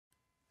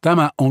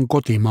Tämä on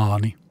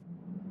kotimaani.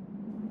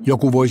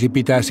 Joku voisi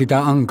pitää sitä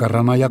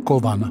ankarana ja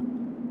kovana.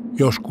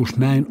 Joskus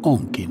näin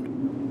onkin.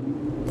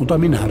 Mutta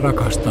minä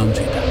rakastan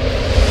sitä.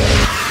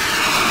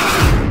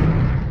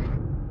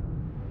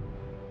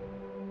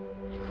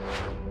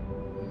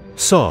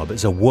 Saab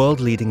is a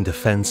world-leading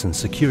defense and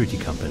security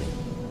company.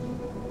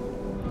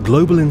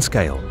 Global in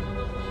scale,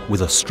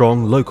 with a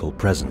strong local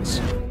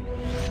presence.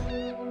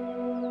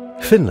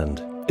 Finland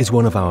is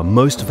one of our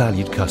most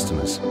valued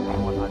customers.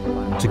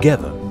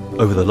 Together,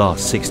 over the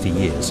last 60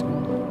 years,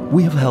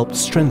 we have helped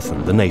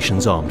strengthen the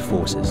nation's armed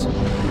forces.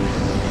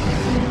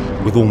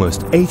 With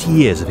almost 80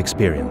 years of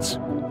experience,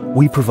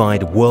 we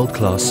provide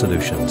world-class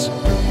solutions.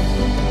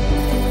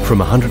 From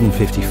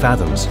 150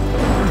 fathoms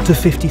to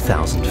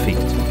 50,000 feet.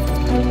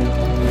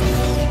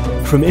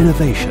 From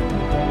innovation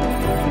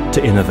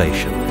to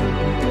innovation.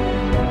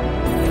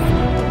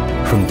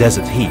 From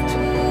desert heat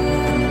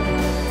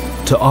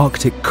to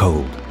Arctic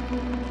cold.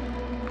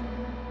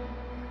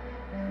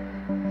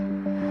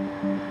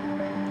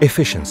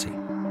 Efficiency,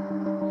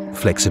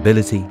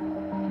 flexibility,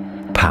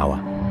 power.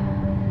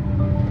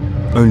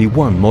 Only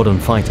one modern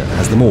fighter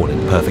has them all in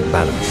perfect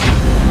balance.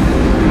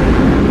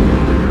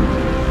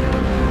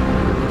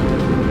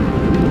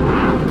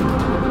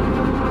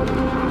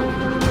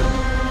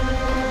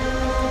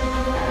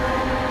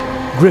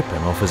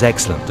 Gripen offers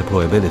excellent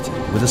deployability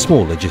with a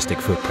small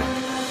logistic footprint.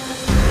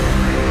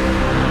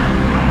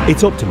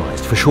 It's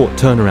optimized for short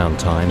turnaround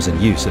times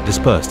and use at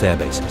dispersed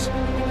airbases.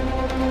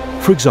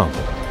 For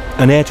example,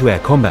 an air-to-air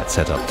combat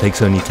setup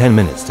takes only 10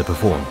 minutes to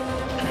perform,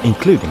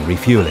 including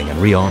refueling and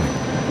rearming.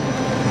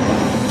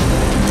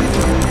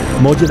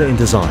 Modular in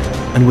design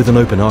and with an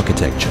open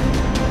architecture,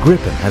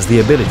 Gripen has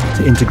the ability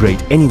to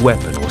integrate any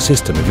weapon or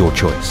system of your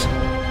choice.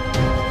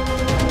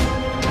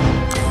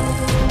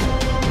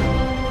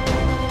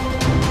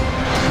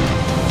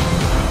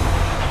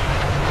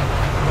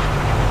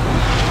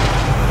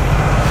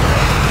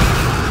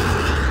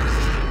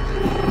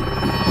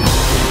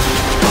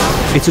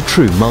 It's a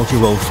true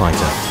multi-role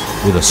fighter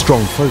with a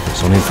strong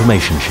focus on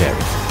information sharing.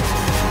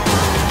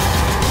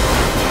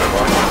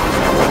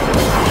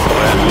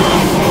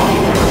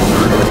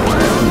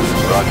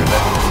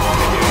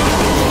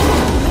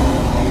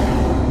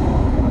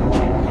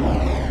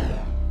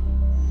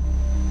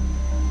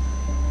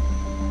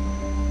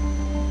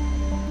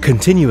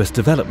 Continuous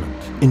development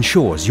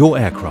ensures your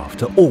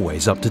aircraft are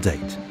always up to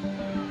date.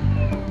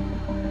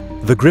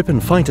 The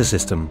Gripen fighter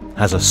system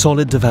has a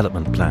solid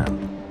development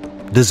plan,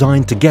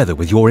 designed together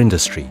with your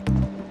industry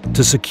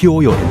to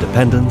secure your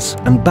independence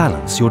and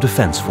balance your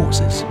defense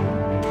forces.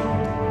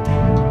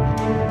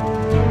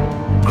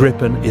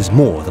 Gripen is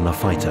more than a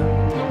fighter.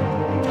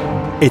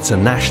 It's a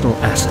national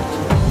asset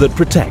that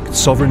protects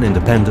sovereign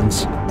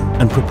independence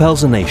and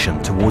propels a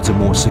nation towards a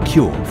more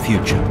secure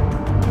future.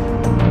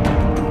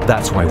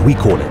 That's why we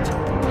call it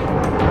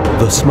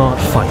the smart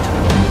fighter.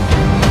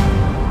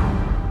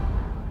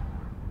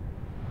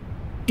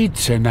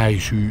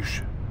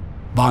 Itsenäisyys.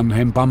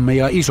 Vanhempamme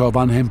ja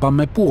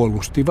isovanhempamme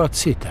puolustivat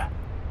sitä.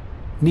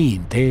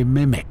 Niin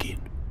teemme mekin.